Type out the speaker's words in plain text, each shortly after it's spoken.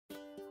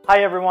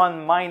Hi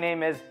everyone, my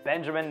name is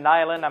Benjamin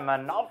Niaulin. I'm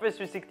an Office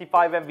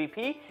 365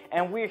 MVP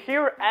and we're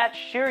here at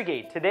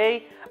Sharegate.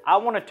 Today I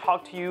want to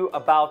talk to you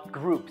about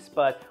groups,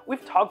 but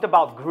we've talked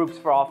about groups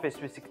for Office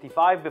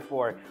 365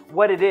 before,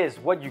 what it is,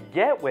 what you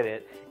get with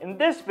it. In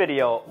this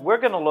video, we're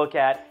going to look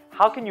at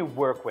how can you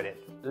work with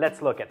it.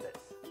 Let's look at this.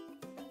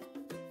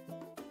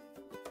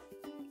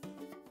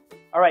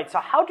 Alright, so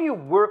how do you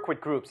work with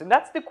groups? And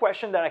that's the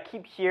question that I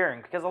keep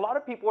hearing because a lot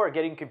of people are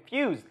getting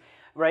confused.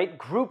 Right?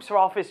 Groups for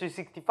Office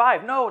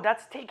 365. No,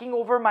 that's taking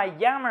over my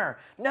Yammer.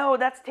 No,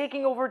 that's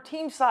taking over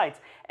team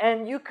sites.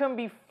 And you can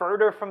be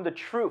further from the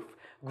truth.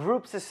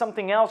 Groups is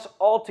something else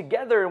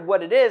altogether, and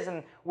what it is,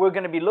 and we're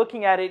going to be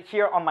looking at it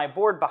here on my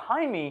board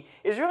behind me,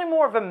 is really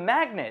more of a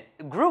magnet.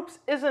 Groups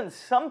isn't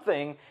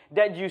something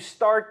that you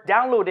start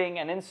downloading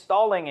and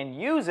installing and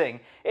using.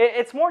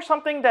 It's more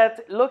something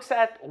that looks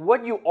at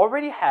what you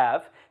already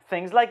have,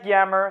 things like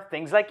Yammer,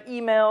 things like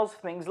emails,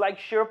 things like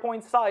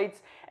SharePoint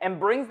sites, and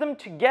brings them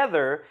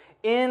together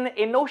in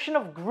a notion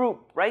of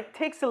group, right?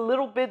 Takes a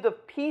little bit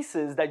of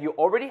pieces that you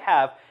already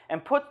have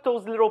and puts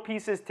those little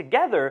pieces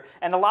together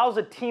and allows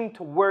a team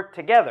to work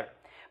together.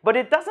 But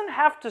it doesn't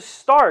have to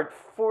start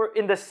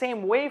in the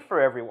same way for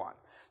everyone.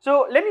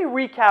 So let me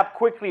recap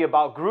quickly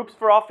about groups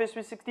for Office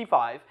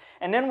 365,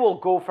 and then we'll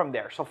go from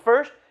there. So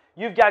first,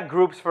 you've got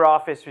groups for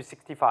Office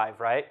 365,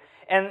 right?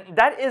 And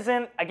that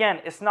isn't,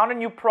 again, it's not a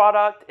new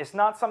product. It's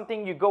not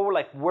something you go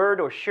like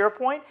Word or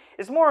SharePoint.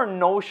 It's more a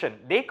notion.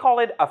 They call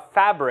it a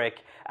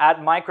fabric at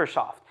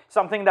Microsoft,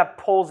 something that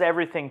pulls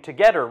everything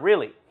together,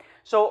 really.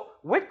 So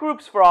with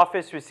groups for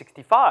Office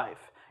 365,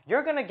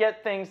 you're going to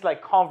get things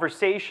like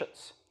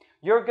conversations.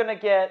 You're going to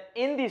get,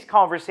 in these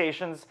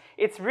conversations,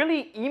 it's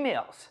really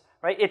emails,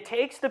 right? It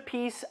takes the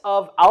piece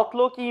of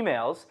Outlook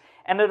emails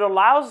and it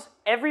allows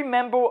every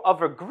member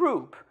of a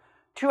group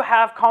to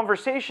have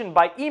conversation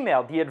by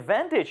email. The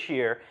advantage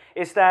here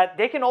is that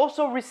they can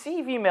also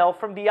receive email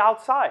from the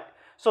outside.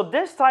 So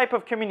this type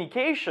of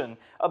communication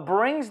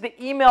brings the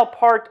email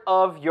part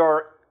of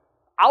your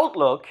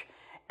Outlook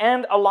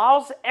and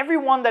allows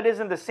everyone that is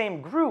in the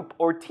same group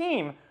or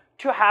team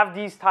to have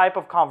these type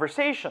of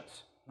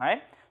conversations,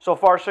 right? So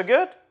far so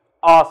good?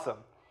 Awesome.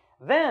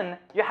 Then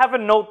you have a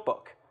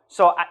notebook.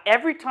 So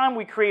every time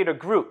we create a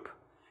group,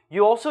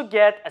 you also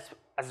get,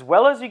 as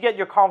well as you get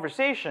your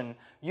conversation,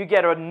 you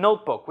get a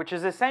notebook, which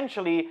is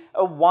essentially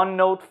a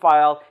OneNote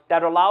file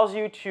that allows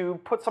you to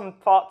put some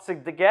thoughts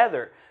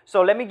together.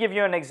 So let me give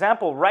you an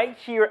example. Right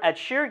here at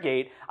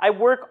Sharegate, I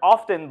work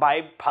often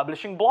by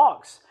publishing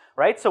blogs,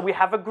 right? So we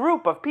have a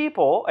group of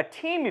people, a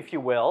team if you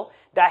will,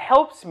 that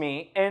helps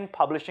me in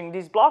publishing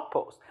these blog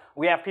posts.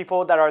 We have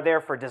people that are there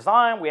for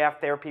design, we have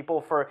there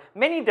people for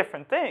many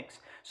different things.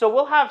 So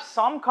we'll have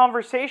some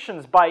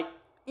conversations by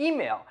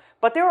email,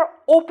 but they are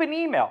open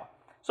email.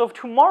 So if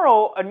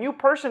tomorrow a new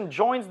person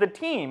joins the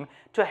team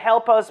to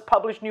help us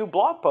publish new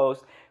blog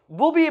posts,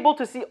 we'll be able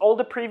to see all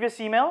the previous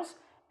emails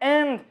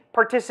and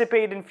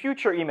participate in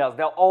future emails.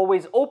 They'll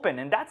always open,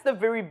 and that's the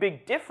very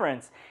big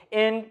difference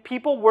in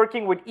people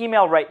working with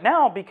email right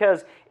now,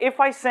 because if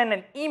I send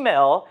an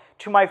email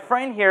to my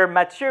friend here,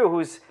 Mathieu,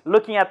 who's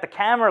looking at the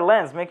camera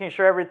lens, making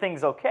sure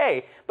everything's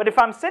okay, but if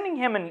I'm sending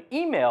him an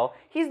email,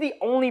 he's the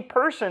only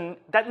person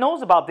that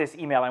knows about this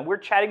email, and we're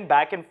chatting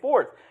back and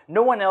forth.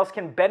 No one else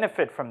can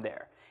benefit from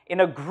there. In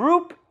a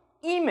group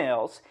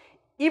emails,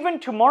 even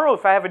tomorrow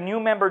if I have a new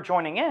member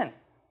joining in,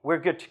 we're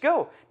good to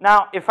go.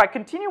 Now, if I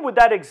continue with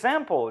that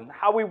example and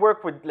how we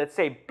work with, let's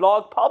say,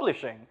 blog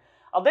publishing,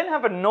 I'll then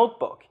have a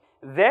notebook.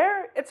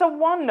 There, it's a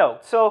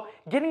OneNote. So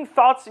getting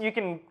thoughts, you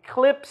can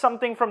clip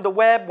something from the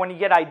web when you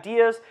get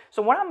ideas.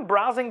 So when I'm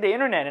browsing the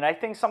internet and I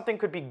think something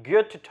could be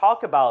good to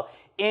talk about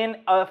in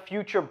a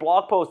future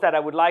blog post that I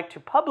would like to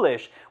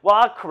publish, well,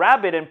 I'll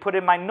grab it and put it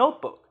in my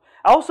notebook.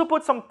 I also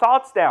put some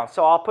thoughts down,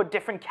 so I'll put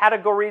different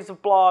categories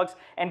of blogs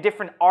and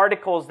different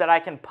articles that I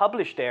can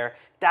publish there.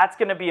 That's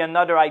going to be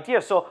another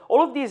idea. So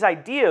all of these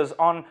ideas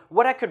on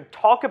what I could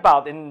talk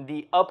about in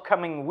the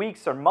upcoming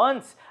weeks or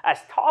months as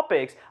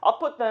topics, I'll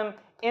put them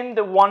in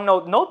the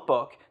OneNote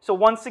notebook. So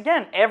once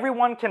again,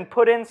 everyone can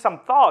put in some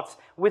thoughts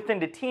within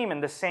the team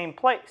in the same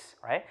place,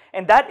 right?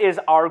 And that is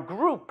our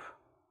group,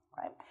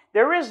 right?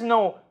 There is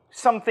no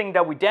something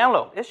that we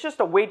download. It's just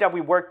a way that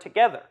we work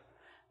together.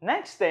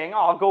 Next thing,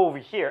 I'll go over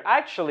here.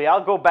 Actually,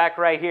 I'll go back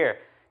right here.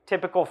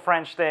 Typical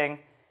French thing.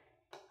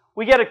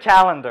 We get a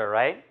calendar,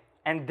 right?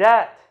 And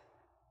that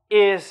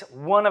is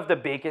one of the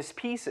biggest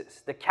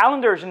pieces. The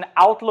calendar is an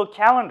Outlook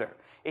calendar.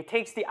 It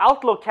takes the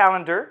Outlook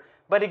calendar,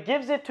 but it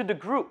gives it to the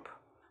group.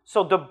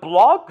 So the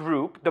blog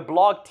group, the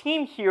blog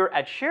team here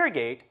at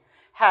Sharegate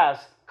has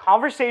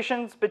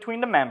conversations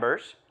between the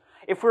members.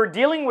 If we're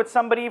dealing with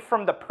somebody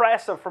from the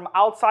press or from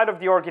outside of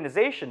the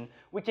organization,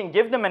 we can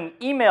give them an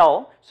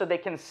email so they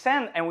can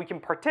send and we can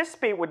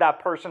participate with that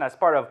person as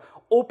part of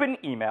open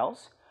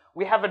emails.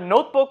 We have a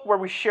notebook where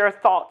we share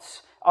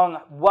thoughts on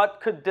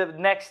what could the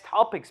next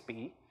topics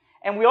be.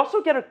 And we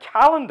also get a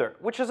calendar,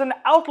 which is an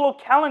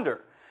Outlook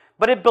calendar,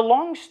 but it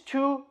belongs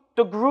to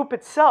the group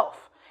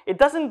itself. It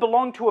doesn't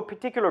belong to a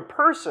particular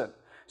person.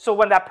 So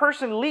when that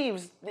person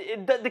leaves,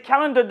 the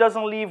calendar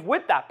doesn't leave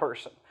with that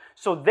person.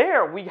 So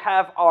there we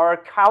have our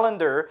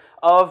calendar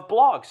of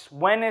blogs.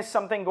 When is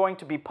something going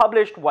to be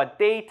published? What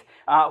date?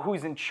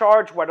 Who's in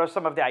charge? What are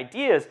some of the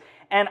ideas?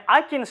 And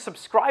I can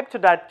subscribe to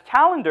that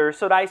calendar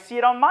so that I see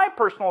it on my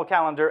personal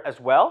calendar as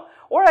well.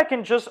 Or I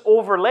can just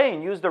overlay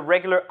and use the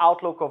regular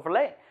Outlook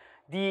overlay.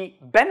 The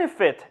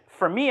benefit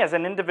for me as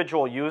an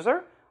individual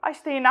user, I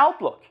stay in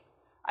Outlook.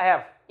 I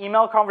have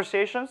email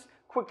conversations,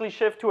 quickly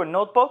shift to a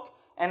notebook,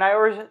 and I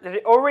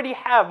already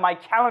have my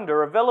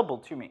calendar available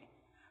to me.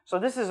 So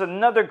this is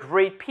another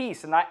great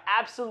piece, and I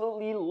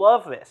absolutely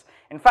love this.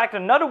 In fact,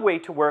 another way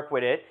to work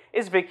with it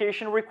is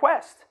vacation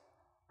request,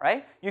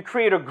 right? You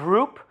create a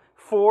group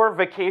for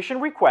vacation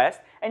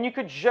request, and you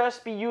could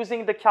just be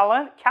using the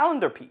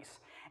calendar piece.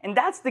 And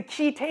that's the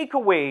key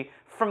takeaway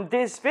from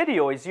this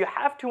video, is you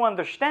have to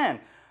understand,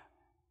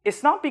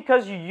 it's not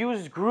because you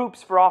use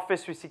groups for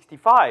Office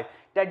 365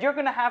 that you're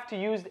going to have to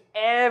use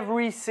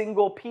every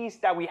single piece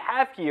that we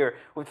have here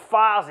with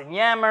files and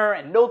Yammer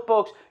and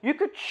notebooks. You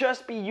could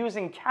just be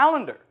using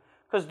calendar,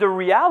 because the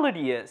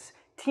reality is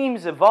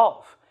teams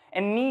evolve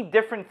and need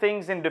different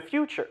things in the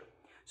future.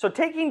 So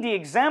taking the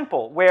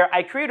example where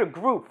I create a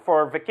group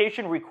for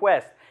vacation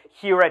request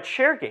here at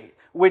Sharegate,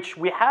 which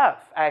we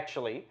have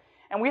actually,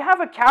 and we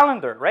have a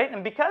calendar, right?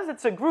 And because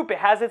it's a group, it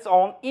has its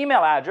own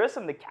email address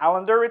and the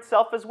calendar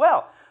itself as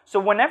well. So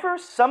whenever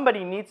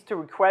somebody needs to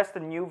request a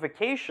new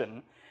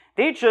vacation,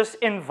 they just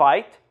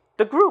invite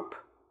the group.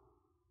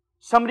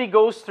 Somebody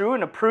goes through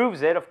and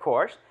approves it, of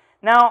course.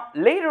 Now,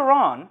 later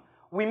on,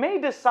 we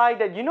may decide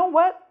that, you know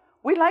what?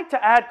 We'd like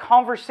to add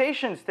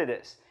conversations to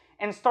this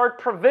and start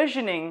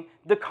provisioning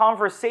the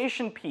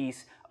conversation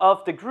piece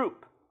of the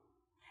group.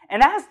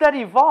 And as that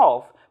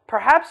evolves,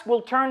 perhaps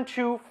we'll turn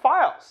to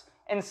files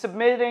and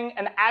submitting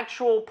an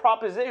actual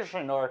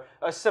proposition or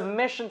a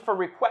submission for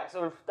request,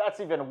 or if that's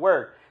even a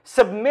word.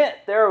 Submit,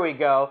 there we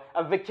go,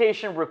 a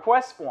vacation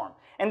request form.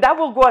 And that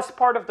will go as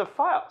part of the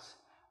files.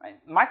 Right?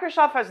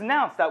 Microsoft has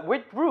announced that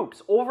with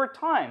groups, over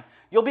time,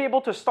 you'll be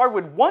able to start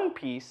with one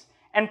piece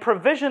and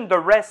provision the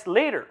rest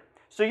later.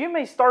 So you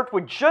may start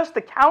with just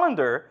the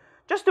calendar,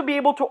 just to be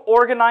able to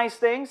organize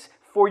things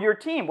for your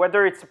team,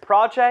 whether it's a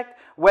project,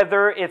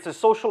 whether it's a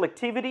social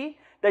activity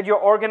that you're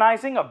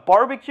organizing, a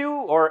barbecue,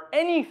 or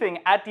anything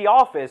at the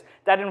office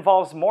that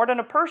involves more than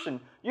a person.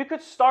 You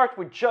could start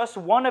with just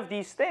one of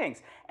these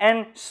things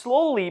and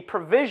slowly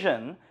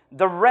provision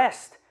the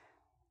rest,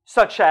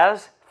 such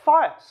as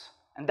files.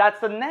 And that's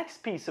the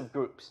next piece of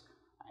groups.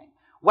 Right?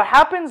 What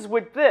happens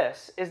with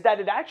this is that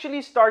it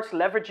actually starts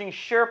leveraging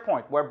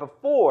SharePoint, where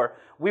before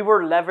we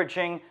were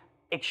leveraging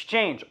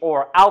Exchange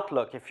or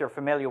Outlook, if you're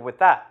familiar with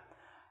that.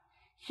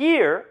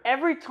 Here,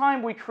 every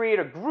time we create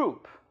a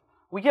group,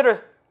 we get a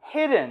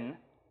hidden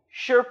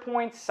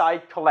SharePoint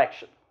site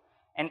collection.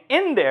 And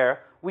in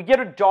there, we get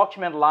a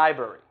document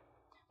library.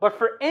 But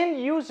for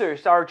end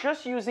users that are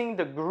just using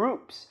the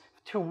groups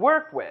to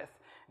work with,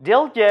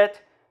 they'll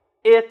get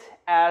it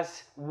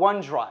as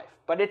OneDrive.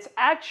 But it's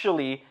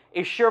actually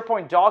a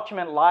SharePoint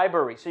document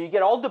library. So you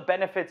get all the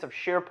benefits of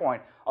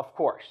SharePoint, of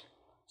course.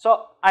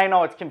 So I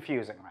know it's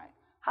confusing, right?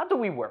 How do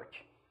we work?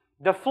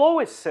 The flow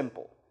is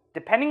simple.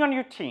 Depending on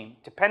your team,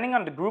 depending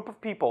on the group of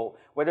people,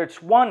 whether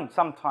it's one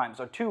sometimes,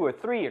 or 2 or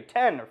 3 or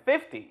 10 or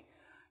 50,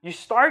 you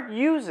start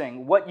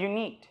using what you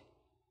need.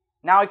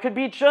 Now, it could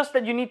be just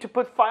that you need to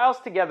put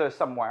files together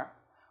somewhere,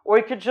 or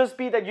it could just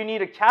be that you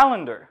need a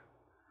calendar,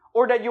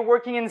 or that you're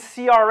working in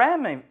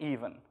CRM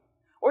even,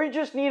 or you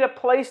just need a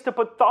place to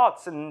put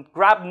thoughts and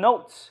grab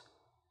notes.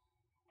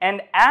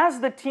 And as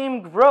the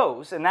team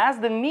grows, and as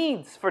the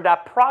needs for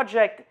that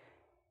project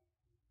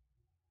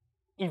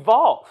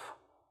evolve,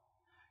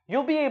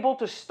 you'll be able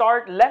to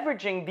start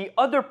leveraging the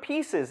other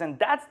pieces, and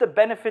that's the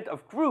benefit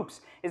of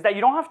groups, is that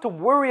you don't have to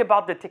worry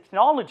about the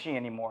technology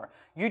anymore.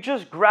 You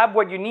just grab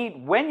what you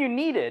need when you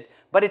need it,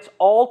 but it's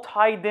all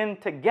tied in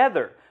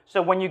together.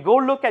 So when you go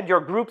look at your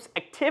group's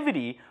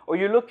activity, or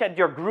you look at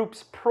your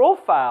group's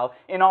profile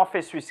in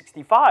Office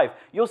 365,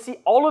 you'll see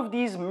all of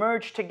these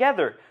merge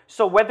together.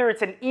 So whether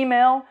it's an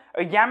email,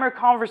 a Yammer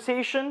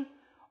conversation,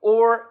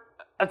 or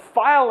a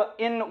file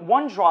in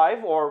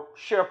OneDrive or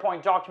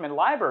SharePoint document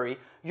library,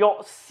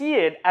 you'll see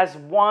it as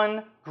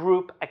one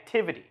group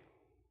activity.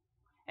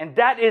 And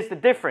that is the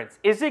difference.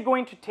 Is it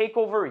going to take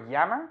over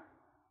Yammer?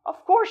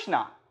 Of course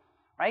not.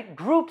 Right?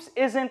 Groups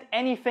isn't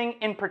anything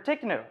in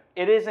particular.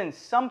 It isn't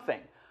something.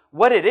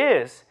 What it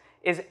is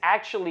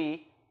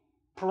actually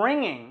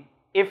bringing,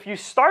 if you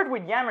start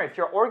with Yammer, if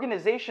your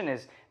organization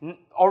is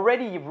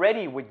already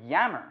ready with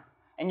Yammer,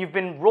 and you've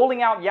been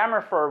rolling out Yammer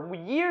for a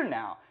year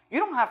now, you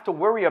don't have to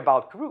worry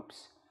about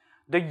groups.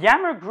 The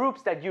Yammer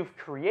groups that you've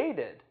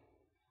created,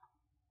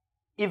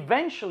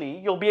 eventually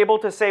you'll be able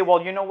to say,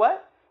 well, you know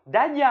what?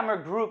 That Yammer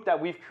group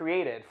that we've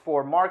created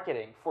for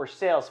marketing, for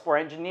sales, for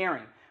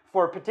engineering,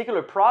 for a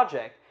particular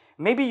project,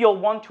 maybe you'll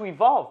want to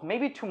evolve.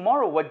 Maybe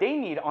tomorrow what they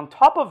need on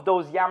top of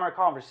those Yammer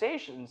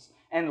conversations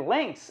and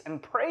links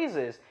and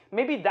praises,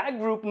 maybe that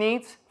group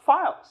needs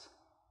files.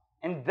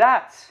 And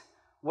that's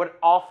what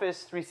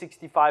Office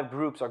 365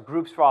 groups or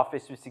groups for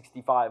Office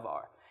 365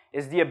 are,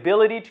 is the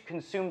ability to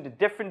consume the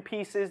different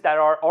pieces that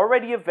are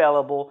already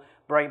available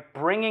by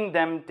bringing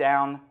them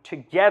down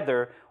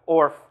together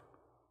or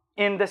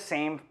in the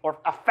same, or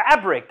a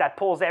fabric that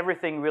pulls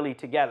everything really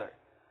together.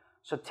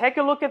 So take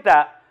a look at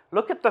that.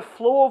 Look at the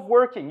flow of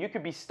working. You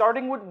could be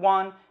starting with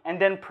one and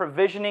then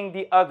provisioning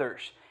the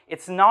others.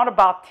 It's not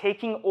about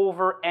taking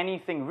over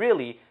anything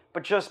really,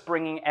 but just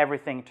bringing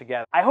everything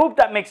together. I hope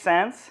that makes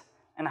sense,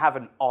 and have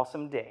an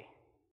awesome day.